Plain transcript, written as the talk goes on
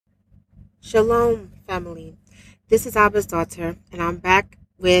Shalom Family. This is Abba's daughter, and I'm back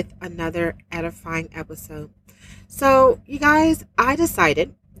with another edifying episode. So, you guys, I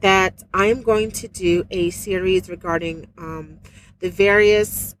decided that I am going to do a series regarding the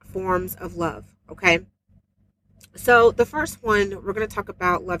various forms of love. Okay. So, the first one, we're going to talk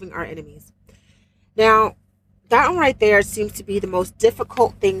about loving our enemies. Now, that one right there seems to be the most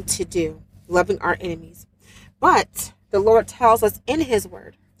difficult thing to do, loving our enemies. But the Lord tells us in His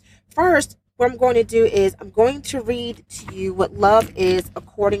Word. First, what I'm going to do is I'm going to read to you what love is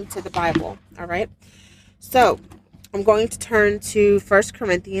according to the Bible. All right. So I'm going to turn to 1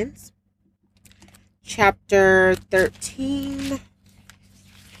 Corinthians chapter 13,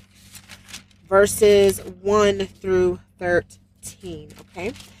 verses 1 through 13.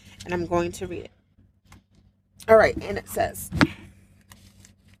 Okay. And I'm going to read it. All right. And it says,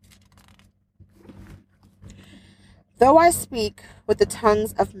 though I speak with the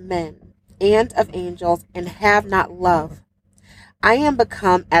tongues of men and of angels and have not love, I am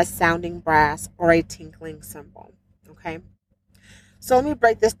become as sounding brass or a tinkling cymbal. Okay. So let me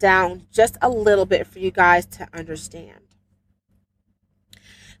break this down just a little bit for you guys to understand.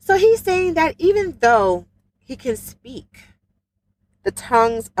 So he's saying that even though he can speak the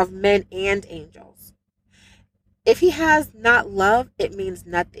tongues of men and angels, if he has not love, it means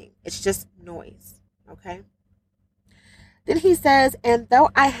nothing. It's just noise. Okay. Then he says, and though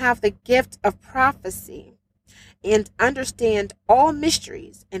I have the gift of prophecy and understand all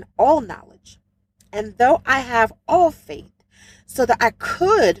mysteries and all knowledge, and though I have all faith so that I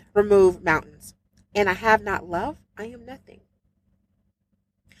could remove mountains, and I have not love, I am nothing.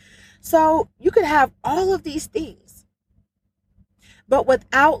 So you could have all of these things, but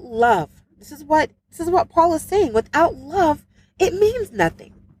without love, this is what Paul is saying, without love, it means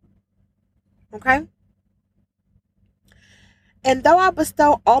nothing. Okay? And though I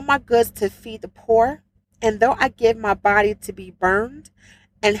bestow all my goods to feed the poor, and though I give my body to be burned,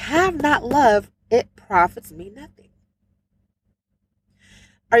 and have not love, it profits me nothing.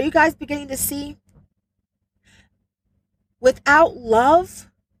 Are you guys beginning to see? Without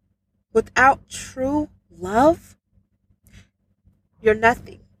love, without true love, you're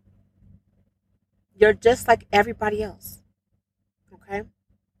nothing. You're just like everybody else. Okay?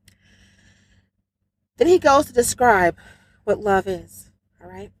 Then he goes to describe what love is. All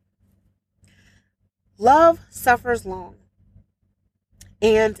right? Love suffers long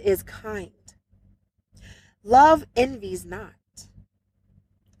and is kind. Love envies not.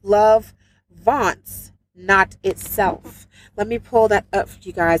 Love vaunts not itself. Let me pull that up for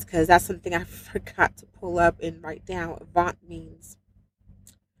you guys because that's something I forgot to pull up and write down what vaunt means.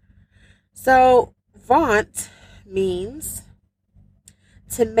 So, vaunt means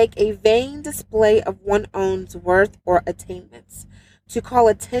to make a vain display of one's own worth or attainments, to call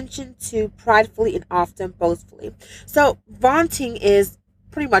attention to pridefully and often boastfully. So vaunting is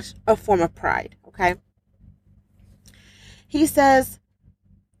pretty much a form of pride, okay? He says,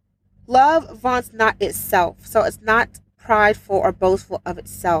 love vaunts not itself. So it's not prideful or boastful of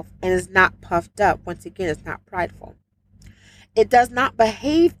itself and is not puffed up. Once again, it's not prideful. It does not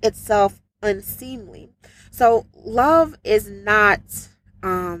behave itself unseemly. So love is not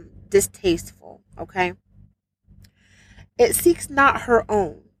distasteful, okay? It seeks not her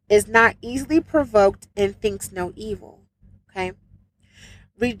own, is not easily provoked, and thinks no evil, okay?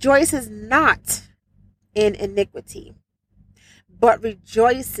 Rejoices not in iniquity, but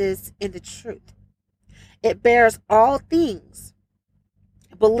rejoices in the truth. It bears all things,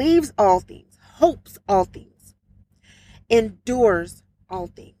 believes all things, hopes all things, endures all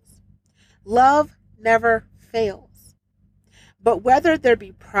things. Love never fails. But whether there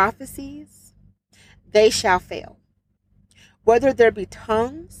be prophecies, they shall fail. Whether there be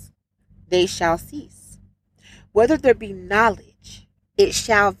tongues, they shall cease. Whether there be knowledge, it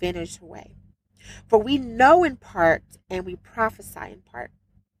shall vanish away. For we know in part, and we prophesy in part.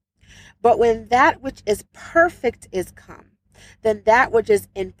 But when that which is perfect is come, then that which is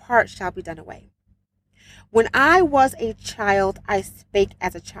in part shall be done away. When I was a child, I spake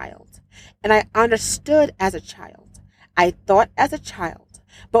as a child, and I understood as a child. I thought as a child,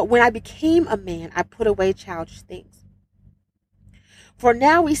 but when I became a man, I put away childish things. For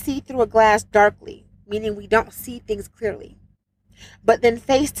now we see through a glass darkly, meaning we don't see things clearly. But then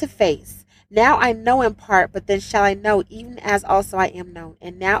face to face. Now I know in part, but then shall I know even as also I am known.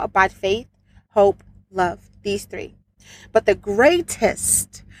 And now abide faith, hope, love. These three. But the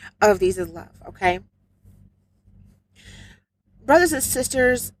greatest of these is love, okay? Brothers and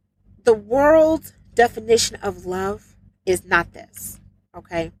sisters, the world definition of love is not this,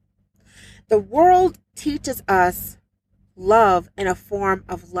 okay? The world teaches us love in a form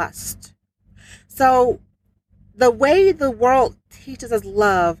of lust, So the way the world teaches us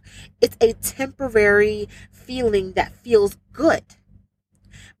love, it's a temporary feeling that feels good.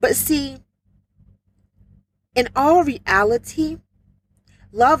 But see, in all reality,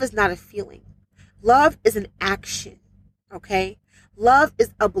 love is not a feeling. Love is an action. Okay? Love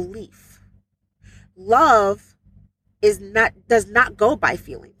is a belief. Love does not go by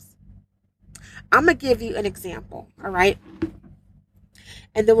feelings. I'm going to give you an example, all right?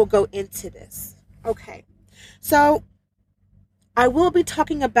 And then we'll go into this. Okay. So I will be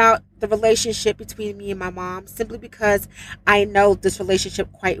talking about the relationship between me and my mom simply because I know this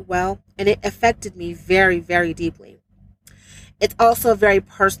relationship quite well and it affected me very, very deeply. It's also very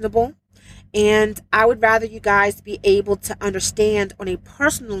personable, and I would rather you guys be able to understand on a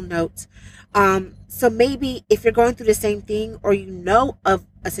personal note. So maybe if you're going through the same thing or you know of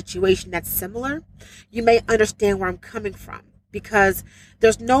a situation that's similar, you may understand where I'm coming from, because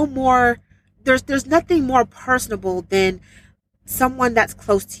there's nothing more personable than someone that's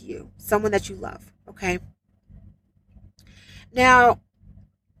close to you, someone that you love. Okay. Now,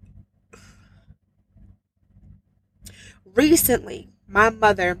 recently, my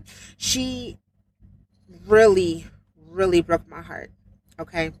mother, she really, really broke my heart.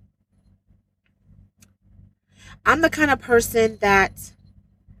 Okay. I'm the kind of person that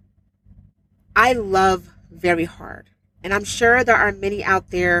I love very hard. And I'm sure there are many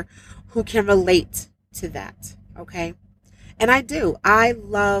out there who can relate to that. Okay. And I do. I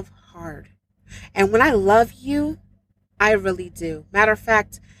love hard. And when I love you, I really do. Matter of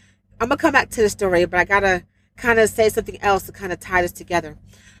fact, I'm going to come back to the story, but I got to kind of say something else to kind of tie this together.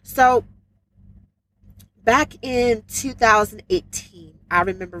 So back in 2018, I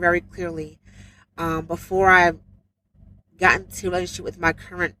remember very clearly, before I got into a relationship with my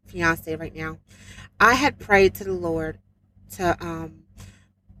current fiance right now, I had prayed to the Lord to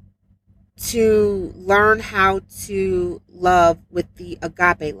learn how to love with the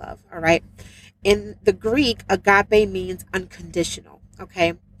agape love. All right. In the Greek, agape means unconditional.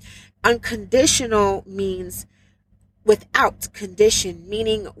 Okay. Unconditional means without condition,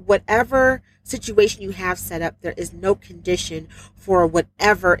 meaning whatever situation you have set up, there is no condition for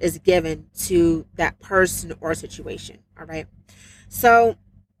whatever is given to that person or situation. All right. So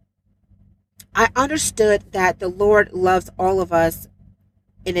I understood that the Lord loves all of us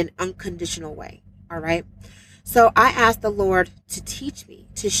in an unconditional way. All right. So I asked the Lord to teach me,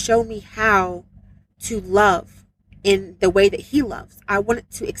 to show me how to love in the way that He loves. I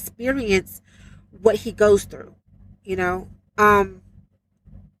wanted to experience what He goes through, you know. And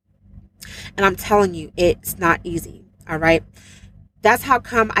I'm telling you, it's not easy. All right. That's how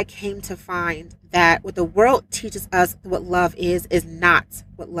come I came to find that what the world teaches us what love is not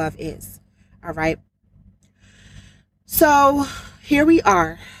what love is. All right. So here we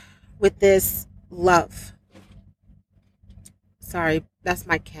are with this love. Sorry, that's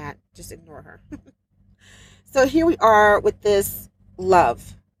my cat. Just ignore her. So here we are with this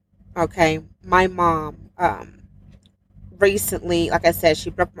love. Okay. My mom, recently, like I said, she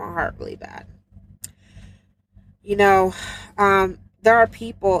broke my heart really bad. You know, there are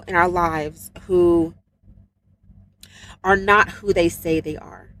people in our lives who are not who they say they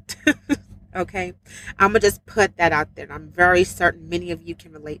are. Okay. I'm going to just put that out there. And I'm very certain many of you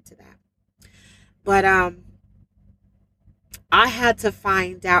can relate to that. But I had to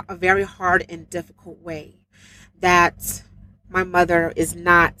find out a very hard and difficult way that my mother is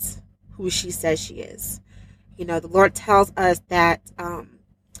not who she says she is. You know, the Lord tells us that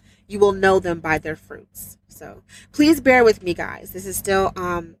you will know them by their fruits. So please bear with me, guys. This is still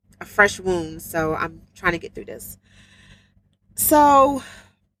a fresh wound, so I'm trying to get through this. So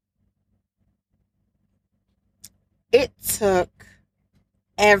it took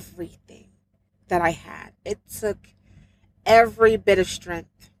everything that I had. It took every bit of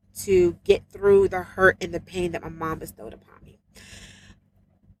strength to get through the hurt and the pain that my mom bestowed upon me.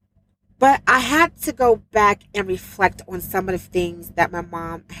 But I had to go back and reflect on some of the things that my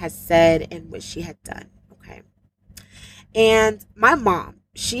mom has said and what she had done. Okay. And my mom,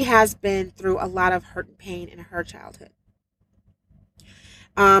 she has been through a lot of hurt and pain in her childhood.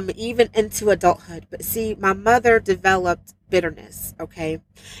 Even into adulthood. But see, my mother developed bitterness. Okay.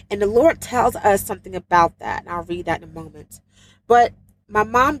 And the Lord tells us something about that. And I'll read that in a moment. But my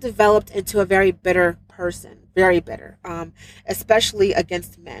mom developed into a very bitter person. Very bitter. Especially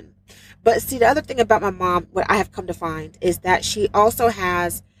against men. But see, the other thing about my mom, what I have come to find, is that she also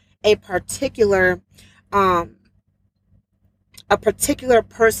has a particular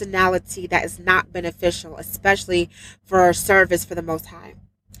personality that is not beneficial, especially for service for the Most High.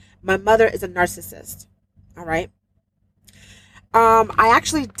 My mother is a narcissist. All right. I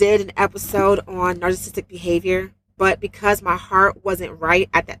actually did an episode on narcissistic behavior, but because my heart wasn't right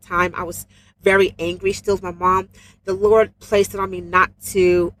at that time, I was very angry still with my mom. The Lord placed it on me not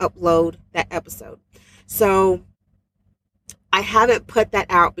to upload that episode. So I haven't put that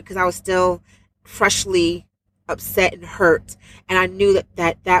out because I was still freshly upset and hurt, and I knew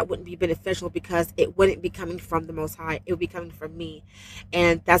that wouldn't be beneficial because it wouldn't be coming from the Most High. It would be coming from me,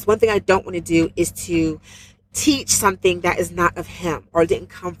 and that's one thing I don't want to do, is to teach something that is not of Him or didn't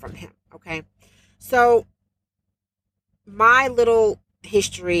come from Him. Okay, so my little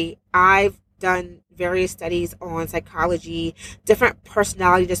history, I've done various studies on psychology, different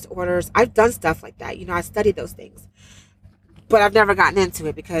personality disorders. I've done stuff like that. I studied those things, but I've never gotten into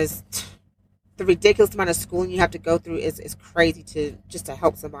it because the ridiculous amount of schooling you have to go through is crazy to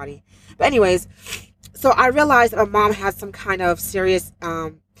help somebody. But anyways, so I realized that my mom has some kind of serious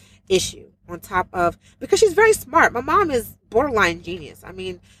issue on top of, because she's very smart. My mom is borderline genius. I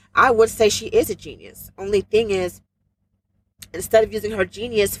mean, I would say she is a genius. Only thing is, instead of using her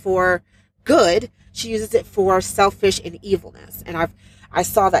genius for good, she uses it for selfish and evilness. And I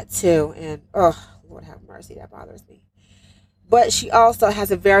saw that too. And oh, Lord have mercy, that bothers me. But she also has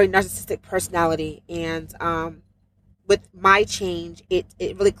a very narcissistic personality, and with my change, it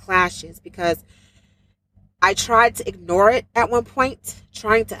really clashes, because I tried to ignore it at one point,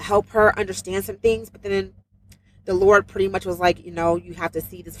 trying to help her understand some things, but then the Lord pretty much was like, you have to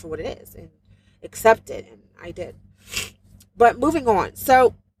see this for what it is and accept it, and I did. But moving on,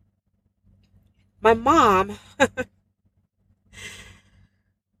 so my mom,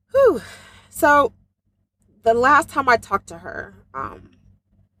 so the last time I talked to her,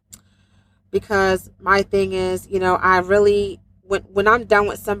 because my thing is, I really, when I'm done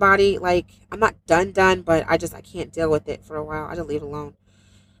with somebody, like, I'm not done, but I can't deal with it for a while. I just leave it alone.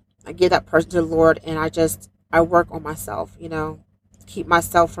 I give that person to the Lord, and I work on myself, keep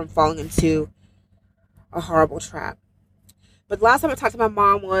myself from falling into a horrible trap. But the last time I talked to my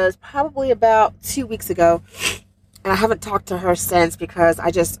mom was probably about 2 weeks ago. And I haven't talked to her since because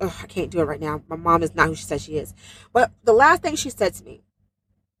I can't do it right now. My mom is not who she says she is. But the last thing she said to me,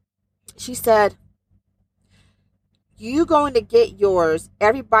 she said, "You going to get yours.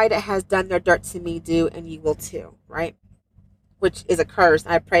 Everybody that has done their dirt to me do, and you will too," right? Which is a curse.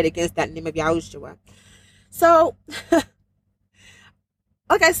 I prayed against that in the name of YAHUSHUA. So,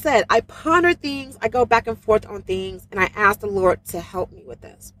 like I said, I ponder things. I go back and forth on things, and I ask the Lord to help me with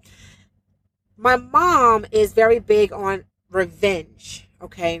this. My mom is very big on revenge,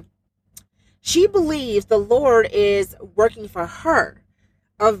 okay? She believes the Lord is working for her,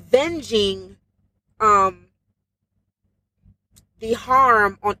 avenging the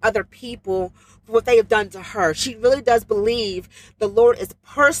harm on other people for what they have done to her. She really does believe the Lord is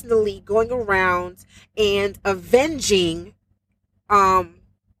personally going around and avenging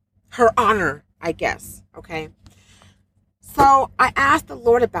her honor, I guess, okay? So I asked the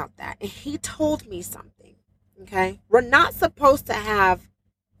Lord about that, and He told me something, okay? We're not supposed to have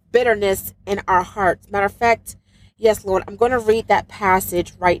bitterness in our hearts. Matter of fact, yes, Lord, I'm going to read that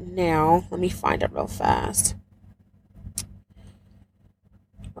passage right now. Let me find it real fast.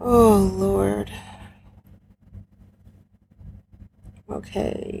 Oh, Lord.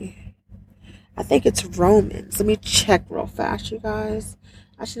 Okay. I think it's Romans. Let me check real fast, you guys.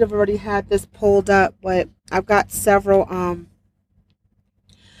 I should have already had this pulled up, but I've got several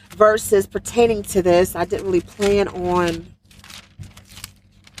verses pertaining to this. I didn't really plan on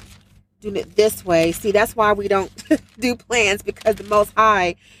doing it this way. See, that's why we don't do plans, because the Most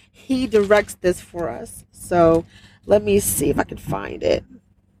High, He directs this for us. So let me see if I can find it.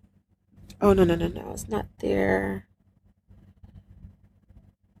 Oh, no. It's not there.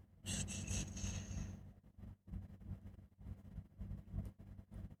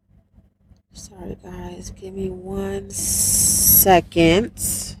 Sorry, guys. Give me 1 second.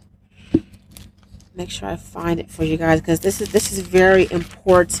 Make sure I find it for you guys, because this is very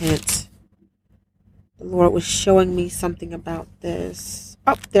important. The Lord was showing me something about this.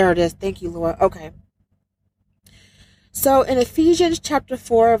 Oh, there it is. Thank you, Lord. Okay. So in Ephesians chapter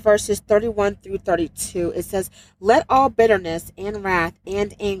 4, verses 31 through 32, it says, "Let all bitterness and wrath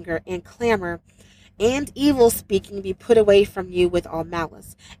and anger and clamor and evil speaking be put away from you with all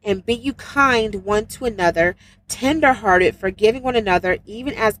malice. And be you kind one to another, tender-hearted, forgiving one another,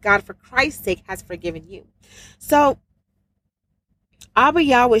 even as God for Christ's sake has forgiven you." So ABBA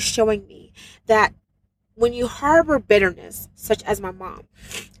YAH was showing me that when you harbor bitterness, such as my mom,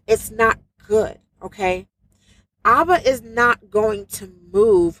 it's not good, okay? Abba is not going to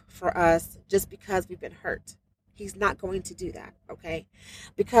move for us just because we've been hurt. He's not going to do that, okay?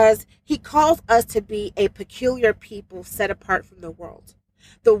 Because he calls us to be a peculiar people set apart from the world.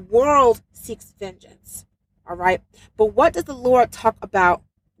 The world seeks vengeance, all right? But what does the Lord talk about?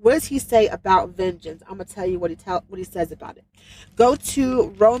 What does he say about vengeance? I'm going to tell you what he says about it. Go to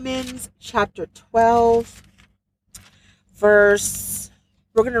Romans chapter 12, we're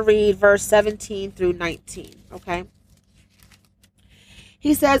going to read verse 17 through 19, okay?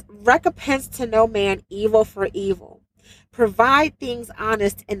 He says, recompense to no man evil for evil. Provide things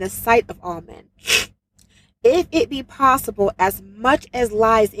honest in the sight of all men. If it be possible, as much as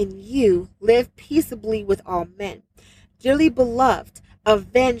lies in you, live peaceably with all men. Dearly beloved,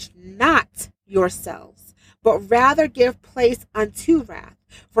 avenge not yourselves, but rather give place unto wrath.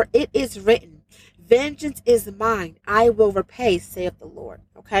 For it is written, vengeance is mine, I will repay, saith the Lord.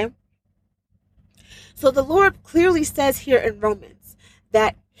 Okay? So the Lord clearly says here in Romans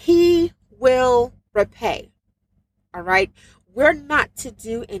that he will repay. All right? We're not to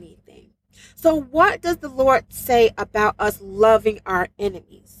do anything. So what does the Lord say about us loving our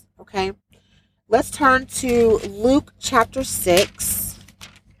enemies? Okay? Let's turn to Luke chapter 6.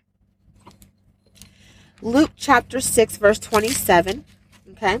 Luke chapter 6, verse 27.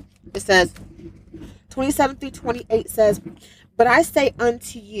 Okay? It says, 27 through 28 says, but I say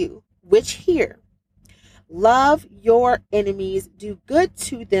unto you, which hear, love your enemies, do good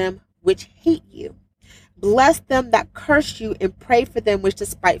to them which hate you. Bless them that curse you, and pray for them which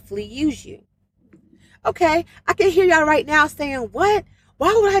despitefully use you. Okay, I can hear y'all right now saying, what?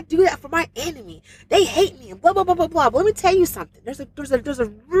 Why would I do that for my enemy? They hate me and blah, blah, blah, blah, blah. But let me tell you something. There's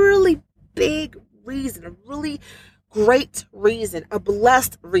a really big reason, a really great reason, a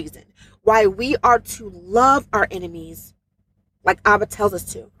blessed reason why we are to love our enemies like ABBA tells us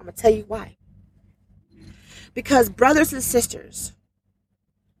to. I'm going to tell you why. Because brothers and sisters,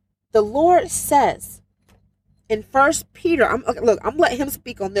 the Lord says in 1 Peter, I'm letting him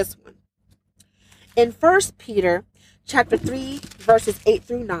speak on this one. In 1 Peter chapter 3, verses 8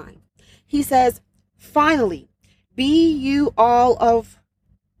 through 9, he says, finally, be you all of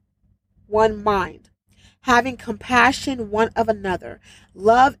one mind, having compassion one of another,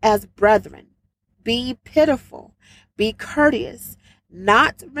 love as brethren, be pitiful, be courteous,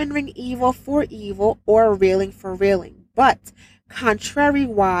 not rendering evil for evil or railing for railing, but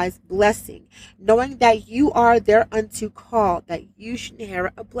contrariwise blessing, knowing that you are thereunto called, that you should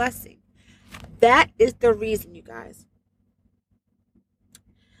inherit a blessing. That is the reason, you guys.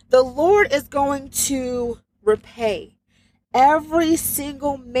 The Lord is going to repay every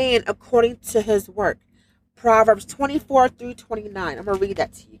single man according to his work. Proverbs 24 through 29. I'm going to read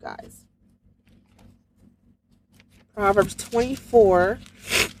that to you guys. Proverbs 24,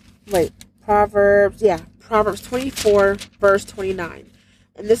 verse 29.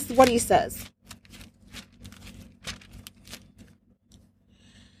 And this is what he says.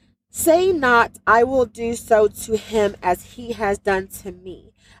 Say not, I will do so to him as he has done to me.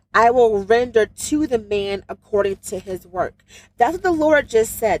 I will render to the man according to his work. That's what the Lord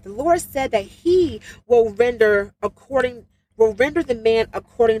just said. The Lord said that he will render the man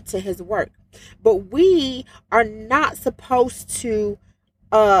according to his work. But we are not supposed to,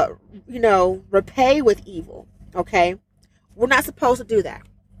 repay with evil. Okay? We're not supposed to do that.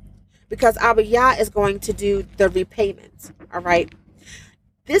 Because ABBA YAH is going to do the repayment. All right?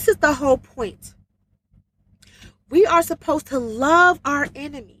 This is the whole point. We are supposed to love our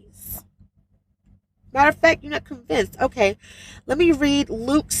enemies. Matter of fact, you're not convinced. Okay, let me read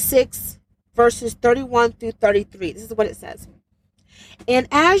Luke 6, verses 31 through 33. This is what it says. And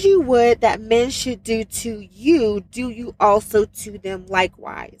as you would that men should do to you, do you also to them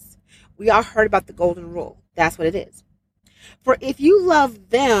likewise. We all heard about the golden rule. That's what it is. For if you love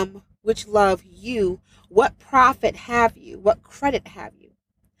them which love you, what profit have you? What credit have you?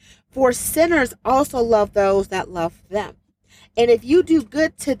 For sinners also love those that love them. And if you do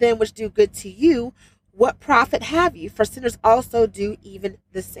good to them which do good to you, what profit have you? For sinners also do even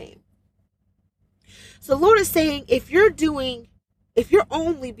the same. So the Lord is saying, if you're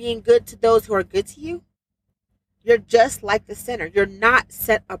only being good to those who are good to you, you're just like the sinner. You're not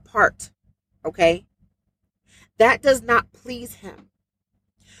set apart. Okay? That does not please him.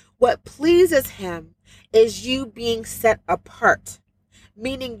 What pleases him is you being set apart.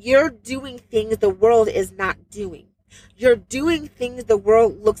 Meaning you're doing things the world is not doing. You're doing things the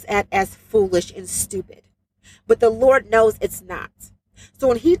world looks at as foolish and stupid. But the Lord knows it's not. So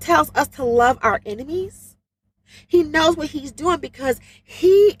when he tells us to love our enemies, he knows what he's doing because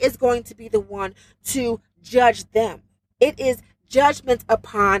he is going to be the one to judge them. It is judgment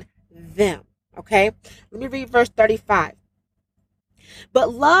upon them. Okay? Let me read verse 35.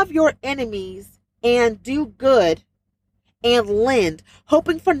 But love your enemies and do good and lend,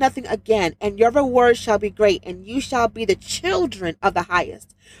 hoping for nothing again, and your reward shall be great, and you shall be the children of the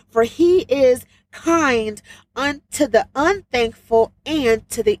highest. For he is kind unto the unthankful and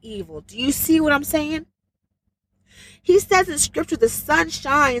to the evil. Do you see what I'm saying? He says in scripture, the sun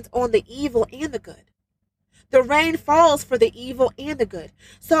shines on the evil and the good. The rain falls for the evil and the good.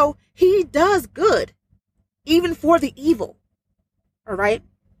 So he does good, even for the evil. All right.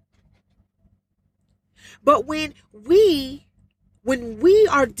 But when we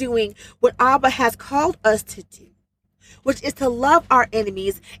are doing what Abba has called us to do, which is to love our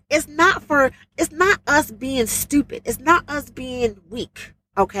enemies, it's not us being stupid. It's not us being weak.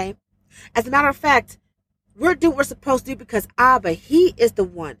 Okay. As a matter of fact, we're doing what we're supposed to do because Abba, he is the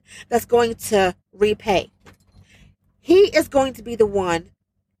one that's going to repay. He is going to be the one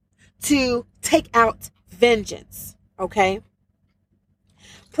to take out vengeance. Okay.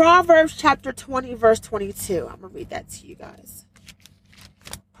 Proverbs chapter 20, verse 22. I'm going to read that to you guys.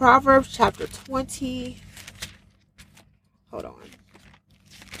 Proverbs chapter 20. Hold on.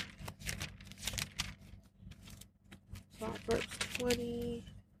 Proverbs 20,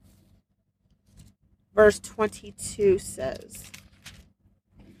 verse 22 says,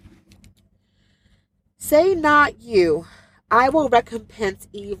 say not you, I will recompense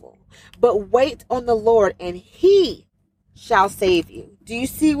evil, but wait on the Lord, and he shall save you. Do you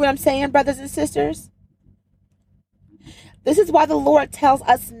see what I'm saying, brothers and sisters? This is why the Lord tells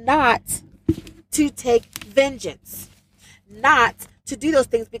us not to take vengeance, not to do those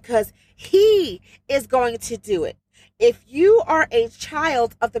things, because he is going to do it. If you are a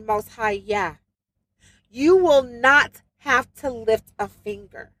child of the Most High Yah, you will not have to lift a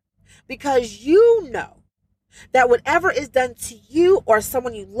finger, because you know that whatever is done to you or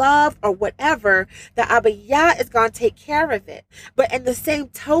someone you love or whatever, that ABBA YAH is going to take care of it. But in the same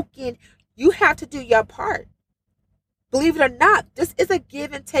token, you have to do your part. Believe it or not, this is a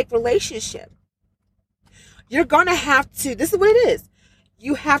give and take relationship. You're going to have to, this is what it is.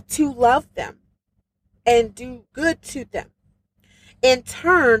 You have to love them and do good to them. In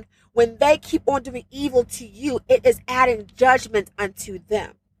turn, when they keep on doing evil to you, it is adding judgment unto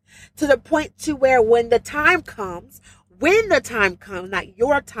them. To the point to where when the time comes, not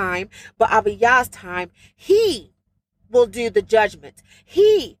your time, but ABBA YAH's time, he will do the judgment.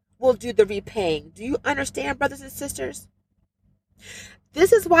 He will do the repaying. Do you understand, brothers and sisters?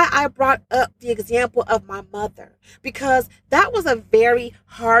 This is why I brought up the example of my mother, because that was a very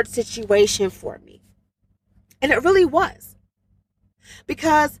hard situation for me. And it really was.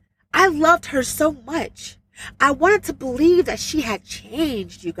 Because I loved her so much. I wanted to believe that she had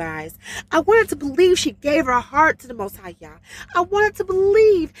changed, you guys. I wanted to believe she gave her heart to the Most High Yah. I wanted to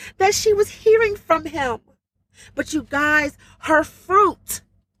believe that she was hearing from him. But you guys, her fruit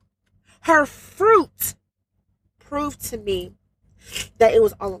proved to me that it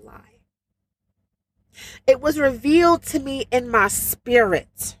was all a lie. It was revealed to me in my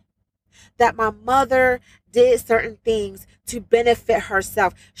spirit that my mother did certain things to benefit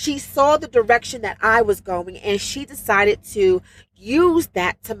herself. She saw the direction that I was going, and she decided to use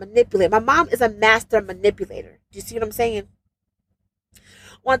that to manipulate. My mom is a master manipulator. Do you see what I'm saying?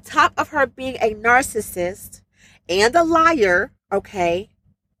 On top of her being a narcissist and a liar, okay,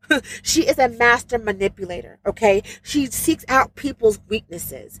 she is a master manipulator, okay? She seeks out people's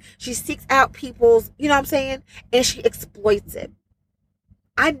weaknesses. She seeks out people's, you know what I'm saying? And she exploits it.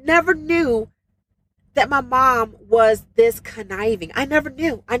 I never knew that my mom was this conniving. I never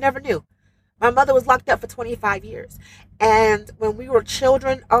knew. My mother was locked up for 25 years. And when we were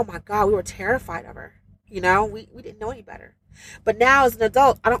children, oh my God, we were terrified of her. You know, we didn't know any better. But now as an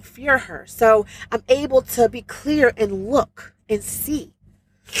adult, I don't fear her. So I'm able to be clear and look and see,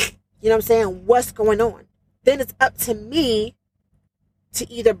 you know what I'm saying, what's going on. Then it's up to me to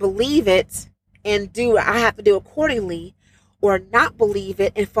either believe it and do what I have to do accordingly, or not believe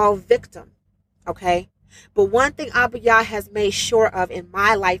it and fall victim. Okay? But one thing ABBA YAH has made sure of in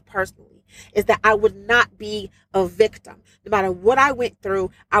my life personally is that I would not be a victim. No matter what I went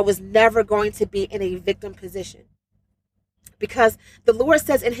through, I was never going to be in a victim position. Because the Lord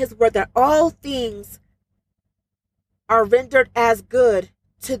says in his word that all things are rendered as good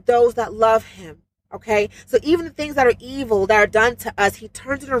to those that love him. Okay? So even the things that are evil that are done to us, he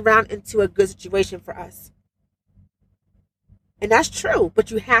turns it around into a good situation for us. And that's true, but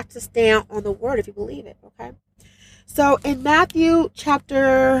you have to stand on the word if you believe it, okay? So in Matthew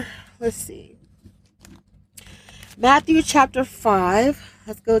chapter 5,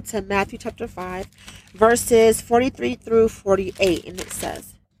 let's go to Matthew chapter 5, verses 43 through 48, and it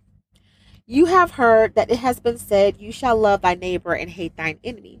says, You have heard that it has been said, you shall love thy neighbor and hate thine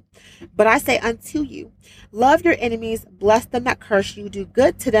enemy. But I say unto you, love your enemies, bless them that curse you, do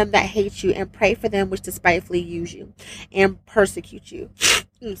good to them that hate you, and pray for them which despitefully use you and persecute you.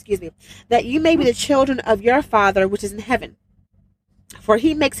 Excuse me. That you may be the children of your Father which is in heaven. For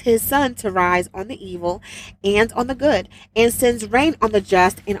he makes his sun to rise on the evil and on the good, and sends rain on the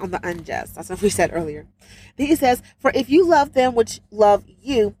just and on the unjust. That's what we said earlier. Then he says, for if you love them which love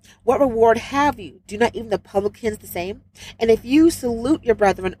you, what reward have you? Do not even the publicans the same? And if you salute your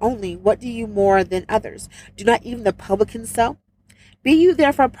brethren only, what do you more than others? Do not even the publicans so? Be you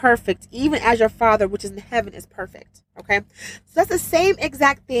therefore perfect, even as your Father which is in heaven is perfect. Okay? So that's the same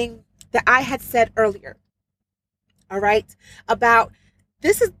exact thing that I had said earlier. All right? About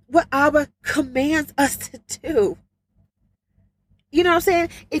this is what Abba commands us to do. You know what I'm saying?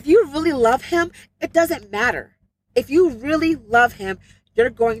 If you really love him, it doesn't matter. If you really love him, you're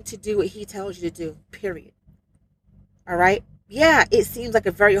going to do what he tells you to do, period. All right? Yeah, it seems like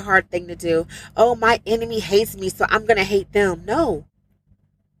a very hard thing to do. Oh, my enemy hates me, so I'm going to hate them. No.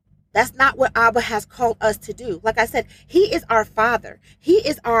 That's not what Abba has called us to do. Like I said, he is our Father. He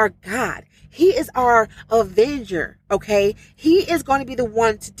is our God. He is our avenger, okay? He is going to be the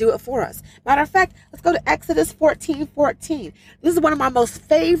one to do it for us. Matter of fact, let's go to Exodus 14:14. This is one of my most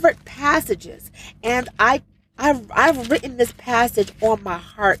favorite passages. And I've written this passage on my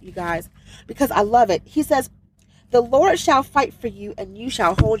heart, you guys, because I love it. He says, the Lord shall fight for you, and you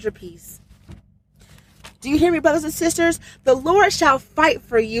shall hold your peace. Do you hear me, brothers and sisters? The Lord shall fight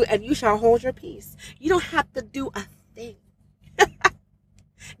for you, and you shall hold your peace. You don't have to do a thing.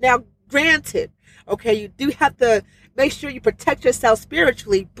 Now, granted, okay, you do have to make sure you protect yourself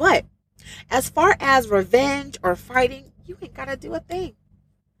spiritually, but as far as revenge or fighting, you ain't got to do a thing.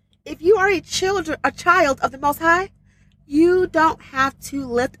 If you are a child of the Most High, you don't have to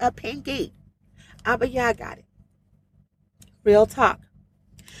lift a pinky. ABBA YAH got it. Real talk.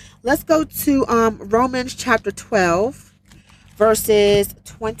 Let's go to Romans chapter 12, verses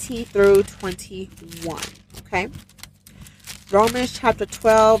 20 through 21. Okay? Romans chapter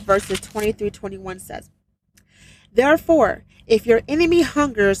 12, verses 20 through 21 says, therefore, if your enemy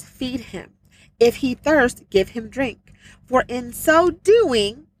hungers, feed him. If he thirsts, give him drink. For in so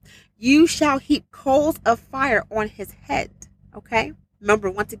doing, you shall heap coals of fire on his head. Okay? Remember,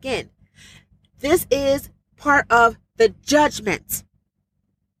 once again, this is part of the judgment.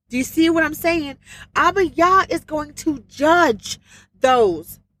 Do you see what I'm saying? ABBA YAH is going to judge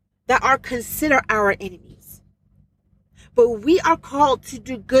those that are considered our enemies. But we are called to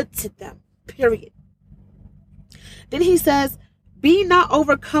do good to them, period. Then he says, be not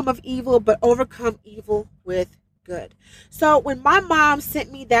overcome of evil, but overcome evil with good. So when my mom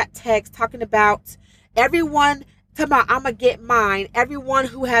sent me that text talking about everyone, talking about I'm going to get mine, everyone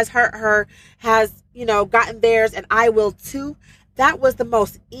who has hurt her has, gotten theirs, and I will too. That was the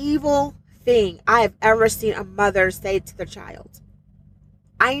most evil thing I have ever seen a mother say to their child.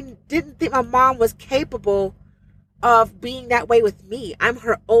 I didn't think my mom was capable of being that way with me. I'm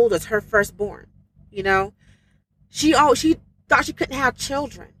her oldest, her firstborn. She thought she couldn't have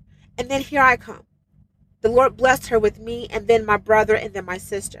children. And then here I come. The Lord blessed her with me, and then my brother, and then my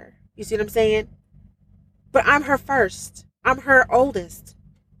sister. You see what I'm saying? But I'm her first. I'm her oldest.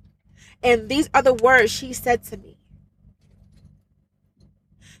 And these are the words she said to me.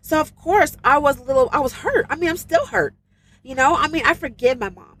 So, of course, I was hurt. I'm still hurt. I forgive my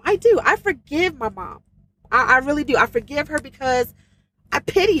mom. I do. I forgive my mom. I really do. I forgive her because I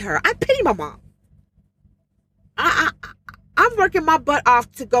pity her. I pity my mom. I'm working my butt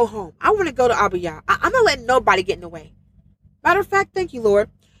off to go home. I want to go to ABBA YAH. I'm not letting nobody get in the way. Matter of fact, thank you, Lord.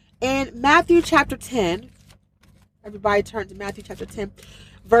 In Matthew chapter 10, everybody turn to Matthew chapter 10,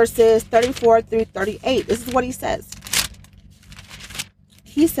 verses 34 through 38. This is what he says.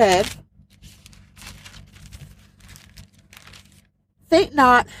 He said, think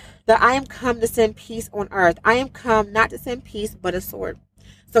not that I am come to send peace on earth. I am come not to send peace, but a sword.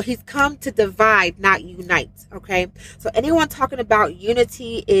 So he's come to divide, not unite. Okay. So anyone talking about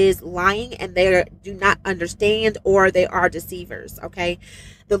unity is lying, and they do not understand, or they are deceivers. Okay.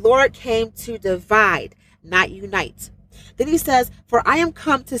 The Lord came to divide, not unite. Then he says, for I am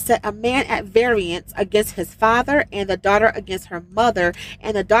come to set a man at variance against his father, and the daughter against her mother,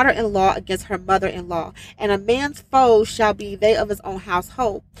 and the daughter-in-law against her mother-in-law. And a man's foes shall be they of his own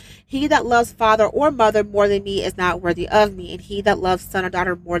household. He that loves father or mother more than me is not worthy of me, and he that loves son or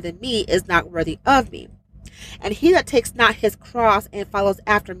daughter more than me is not worthy of me. And he that takes not his cross and follows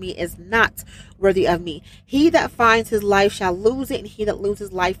after me is not worthy of me. He that finds his life shall lose it, and he that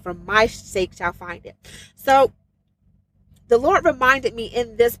loses life for my sake shall find it. So the Lord reminded me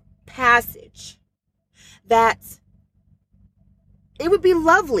in this passage that it would be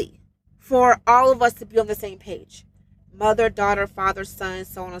lovely for all of us to be on the same page. Mother, daughter, father, son,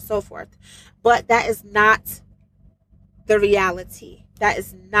 so on and so forth. But that is not the reality. That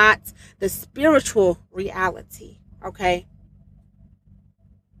is not the spiritual reality. Okay?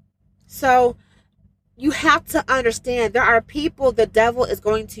 So you have to understand there are people the devil is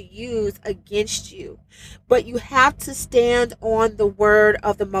going to use against you. But you have to stand on the word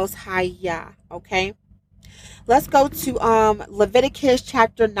of the Most High Yah. Okay? Let's go to Leviticus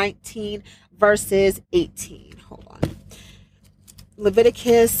chapter 19, verses 18. Hold on.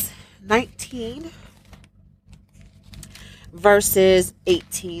 Leviticus 19, verses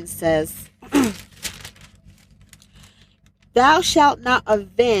 18 says, Thou shalt not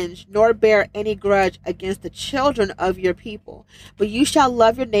avenge nor bear any grudge against the children of your people, but you shall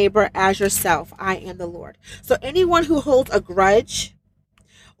love your neighbor as yourself. I am the Lord. So anyone who holds a grudge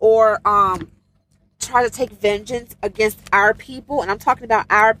or try to take vengeance against our people, and I'm talking about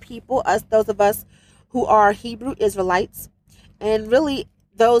our people, those of us who are Hebrew Israelites, and really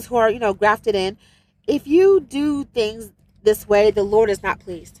those who are, grafted in. If you do things this way, the Lord is not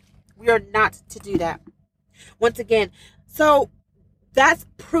pleased. We are not to do that. Once again, so that's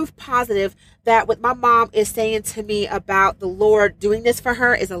proof positive that what my mom is saying to me about the Lord doing this for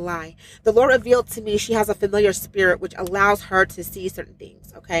her is a lie. The Lord revealed to me she has a familiar spirit which allows her to see certain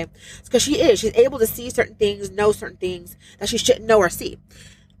things, okay? Because she's able to see certain things, know certain things that she shouldn't know or see.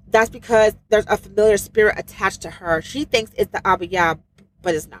 That's because there's a familiar spirit attached to her. She thinks it's the ABBA YAH,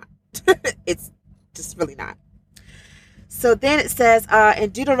 but it's not. It's just really not. So then it says in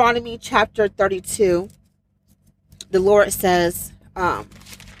Deuteronomy chapter 32, the Lord says,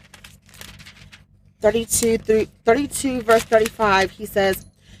 32 verse 35, he says,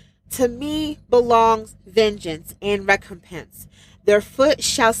 To me belongs vengeance and recompense. Their foot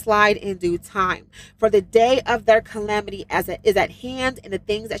shall slide in due time, for the day of their calamity is at hand, and the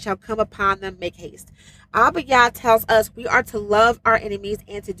things that shall come upon them make haste. ABBA YAH tells us we are to love our enemies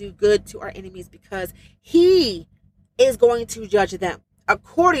and to do good to our enemies because he is going to judge them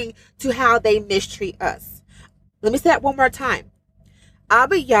according to how they mistreat us. Let me say that one more time.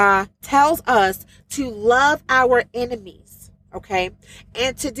 ABBA YAH tells us to love our enemies, okay,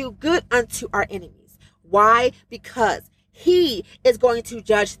 and to do good unto our enemies. Why? Because he is going to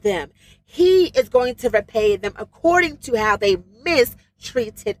judge them. He is going to repay them according to how they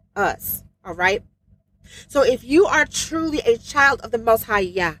mistreated us. All right. So if you are truly a child of the Most High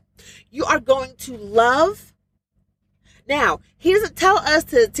Yah, you are going to love. Now, he doesn't tell us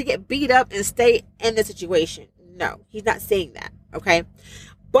to get beat up and stay in the situation. No, he's not saying that. Okay.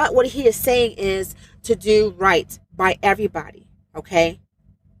 But what he is saying is to do right by everybody. Okay.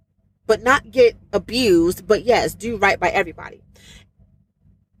 But not get abused, but yes, do right by everybody.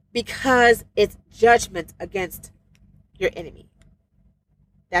 Because it's judgment against your enemy.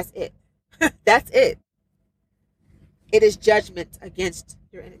 That's it. That's it. It is judgment against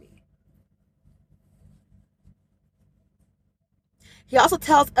your enemy. He also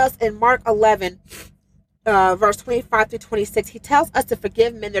tells us in Mark 11, verse 25 through 26, he tells us to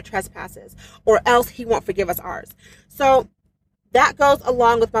forgive men their trespasses, or else he won't forgive us ours. So that goes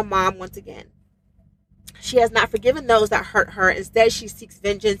along with my mom once again. She has not forgiven those that hurt her. Instead, she seeks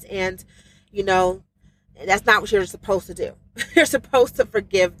vengeance, and, that's not what you're supposed to do. You're supposed to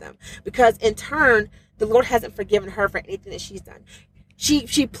forgive them, because in turn, the Lord hasn't forgiven her for anything that she's done.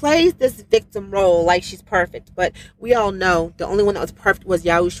 She plays this victim role like she's perfect, but we all know the only one that was perfect was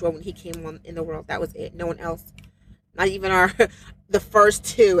YAHUSHUA when he came on in the world. That was it. No one else. Not even the first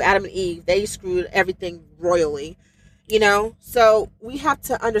two, Adam and Eve. They screwed everything royally. So we have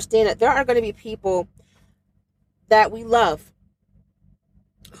to understand that there are going to be people that we love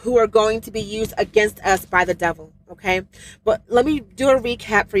who are going to be used against us by the devil, okay? But let me do a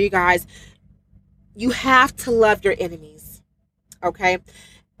recap for you guys. You have to love your enemies, okay?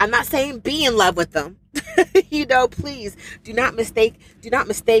 I'm not saying be in love with them. Please do not mistake,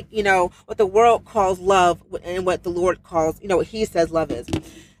 what the world calls love and what the Lord calls, what he says love is.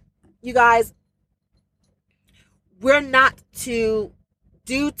 You guys, we're not to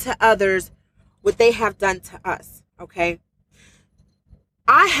do to others what they have done to us, okay?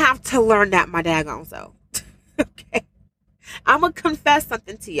 I have to learn that my daggone self. Okay? I'm going to confess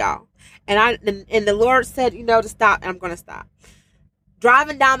something to y'all. And the Lord said, to stop, and I'm going to stop.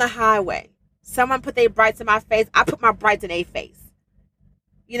 Driving down the highway, someone put their brights in my face. I put my brights in their face.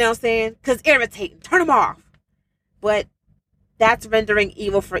 You know what I'm saying? Because it's irritating. Turn them off. But that's rendering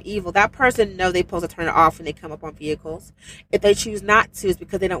evil for evil. That person knows they're supposed to turn it off when they come up on vehicles. If they choose not to, it's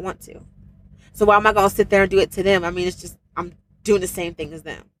because they don't want to. So why am I going to sit there and do it to them? I mean, it's just, I'm doing the same thing as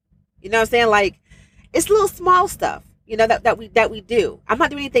them. You know what I'm saying? Like, it's little small stuff, you know, that we do. I'm not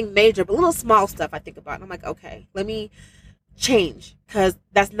doing anything major, but little small stuff I think about. And I'm like, okay, let me change, because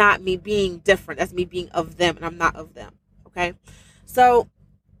that's not me being different. That's me being of them, and I'm not of them. Okay? So,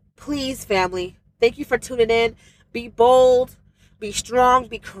 please, family, thank you for tuning in. Be bold, be strong,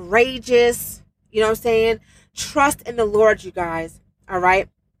 be courageous. You know what I'm saying? Trust in the Lord, you guys. All right?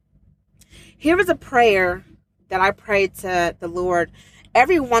 Here is a prayer that I pray to the Lord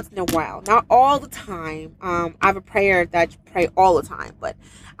every once in a while. Not all the time. I have a prayer that I pray all the time, but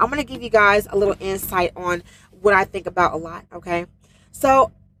I'm going to give you guys a little insight on what I think about a lot, okay?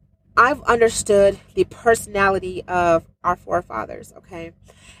 So, I've understood the personality of our forefathers, okay?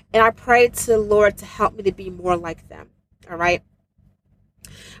 And I pray to the Lord to help me to be more like them, all right?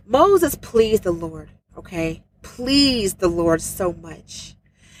 Moses pleased the Lord, okay? Pleased the Lord so much.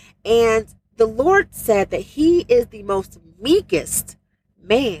 And the Lord said that he is the most meekest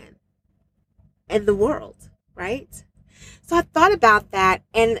man in the world, right? So I thought about that,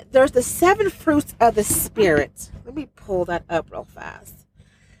 and there's the 7 fruits of the Spirit. Let me pull that up real fast.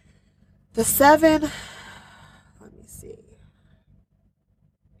 The 7, let me see.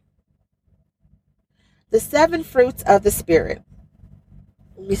 The 7 fruits of the Spirit.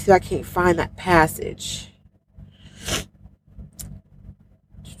 Let me see if I can't find that passage.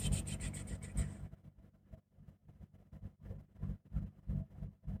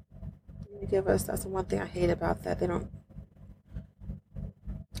 Give us, that's the one thing I hate about that. They don't,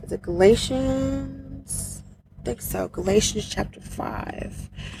 is it Galatians? I think so. Galatians chapter 5.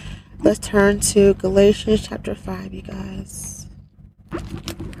 Let's turn to Galatians chapter 5, you guys.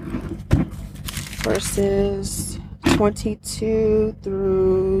 Verses 22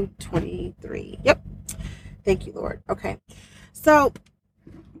 through 23. Yep. Thank you, Lord. Okay. So,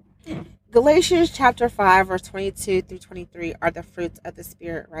 Galatians chapter 5, verse 22 through 23 are the fruits of the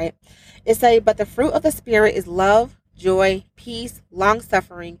Spirit, right? It says, but the fruit of the Spirit is love, joy, peace,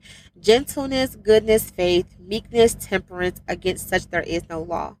 long-suffering, gentleness, goodness, faith, meekness, temperance. Against such there is no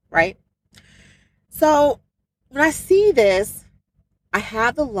law, right? So when I see this, I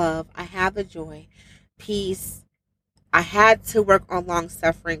have the love, I have the joy, peace. I had to work on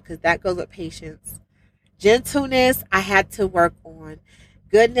long-suffering because that goes with patience. Gentleness, I had to work on.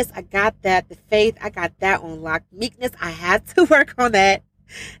 Goodness, I got that. The faith, I got that on lock. Meekness, I had to work on that.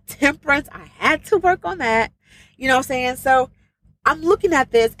 Temperance, I had to work on that. You know what I'm saying? So I'm looking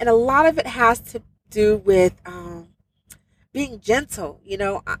at this, and a lot of it has to do with being gentle. You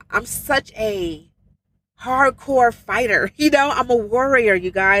know, I'm such a hardcore fighter. You know, I'm a warrior,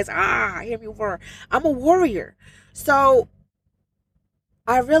 you guys. Hear me roar. I'm a warrior. So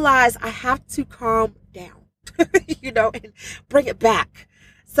I realize I have to calm down, you know, and bring it back.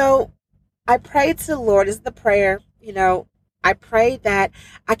 So I prayed to the Lord. This is the prayer, you know. I pray that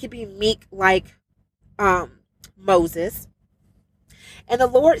I could be meek like Moses. And the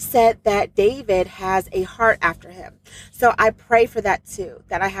Lord said that David has a heart after him. So I pray for that too,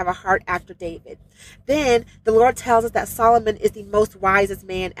 that I have a heart after David. Then the Lord tells us that Solomon is the most wisest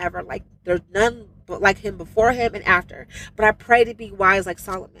man ever. Like, there's none like him before him and after. But I pray to be wise like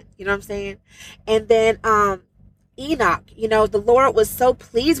Solomon. You know what I'm saying? And then Enoch, you know, the Lord was so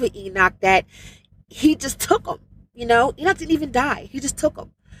pleased with Enoch that he just took him. You know, Enoch didn't even die. He just took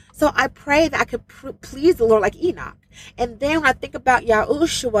him. So I pray that I could please the Lord like Enoch. And then when I think about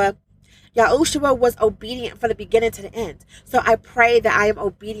YAHUSHUA, YAHUSHUA was obedient from the beginning to the end. So I pray that I am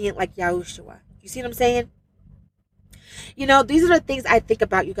obedient like YAHUSHUA. You see what I'm saying? You know, these are the things I think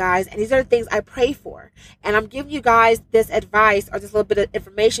about, you guys, and these are the things I pray for. And I'm giving you guys this advice or this little bit of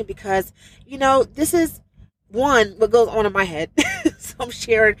information because, you know, this is, one, what goes on in my head. So I'm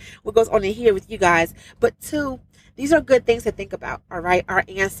sharing what goes on in here with you guys. But two, these are good things to think about, all right? Our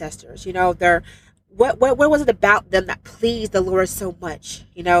ancestors, you know, what was it about them that pleased the Lord so much?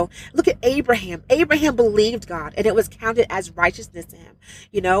 You know, look at Abraham. Abraham believed God, and it was counted as righteousness to him,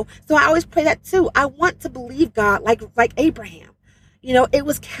 you know? So I always pray that too. I want to believe God like Abraham. You know, it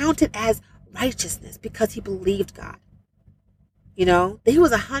was counted as righteousness because he believed God. You know, he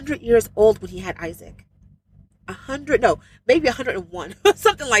was 100 years old when he had Isaac. Maybe 101,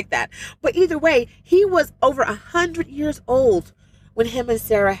 something like that. But either way, he was over 100 years old when him and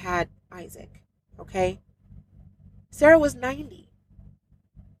Sarah had Isaac. Okay? Sarah was 90.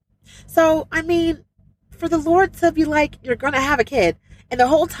 So, I mean, for the Lord to be like, you're going to have a kid. And the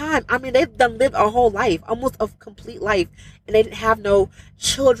whole time, I mean, they've lived a whole life, almost a complete life. And they didn't have no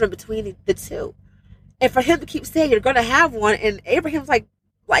children between the two. And for him to keep saying, you're going to have one. And Abraham's like,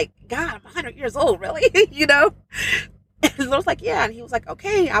 God, I'm 100 years old, really? You know? And the Lord's like, yeah. And he was like,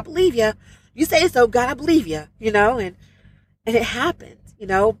 okay, I believe you. You say so, God, I believe you. You know? And it happened.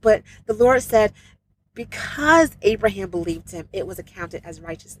 But the Lord said, because Abraham believed him, it was accounted as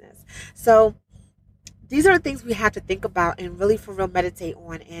righteousness. So these are the things we have to think about and really for real meditate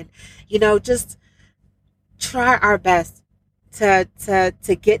on, and just try our best to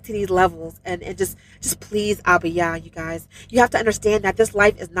get to these levels, and just please Abba Yah, you guys. You have to understand that this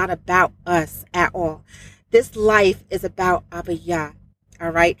life is not about us at all. This life is about Abba Yah.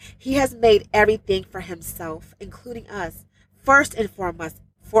 All right. He has made everything for himself, including us. First and foremost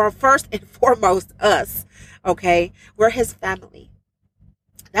us. Okay. We're his family.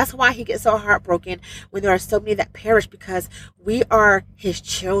 That's why he gets so heartbroken when there are so many that perish, because we are his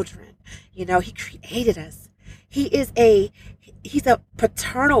children. He created us. He's a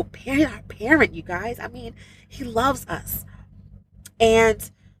paternal parent, you guys. I mean, he loves us.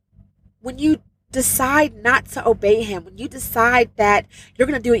 And when you decide not to obey him, when you decide that you're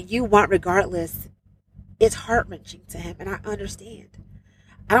going to do what you want regardless, it's heart-wrenching to him. And I understand.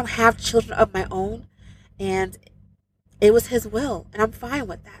 I don't have children of my own, and it was his will, and I'm fine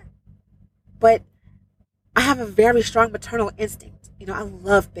with that. But I have a very strong maternal instinct. I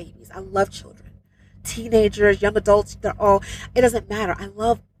love babies. I love children. Teenagers, young adults, it doesn't matter. I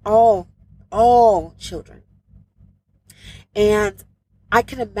love all children. And I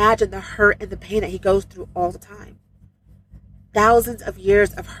can imagine the hurt and the pain that he goes through all the time. Thousands of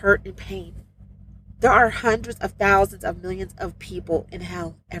years of hurt and pain. There are hundreds of thousands of millions of people in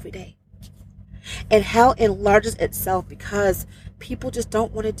hell every day. And hell enlarges itself because people just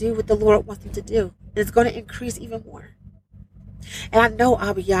don't want to do what the Lord wants them to do. And it's going to increase even more. And I know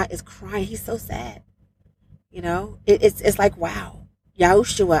Abba Yah is crying. He's so sad. It's like, wow,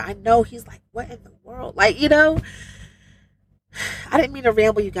 YAHUSHUA. I know he's like, what in the world? I didn't mean to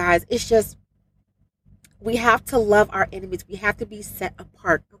ramble, you guys. It's just, we have to love our enemies. We have to be set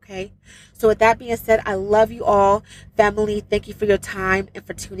apart, okay? So with that being said, I love you all. Family, thank you for your time and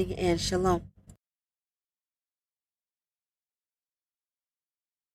for tuning in. Shalom.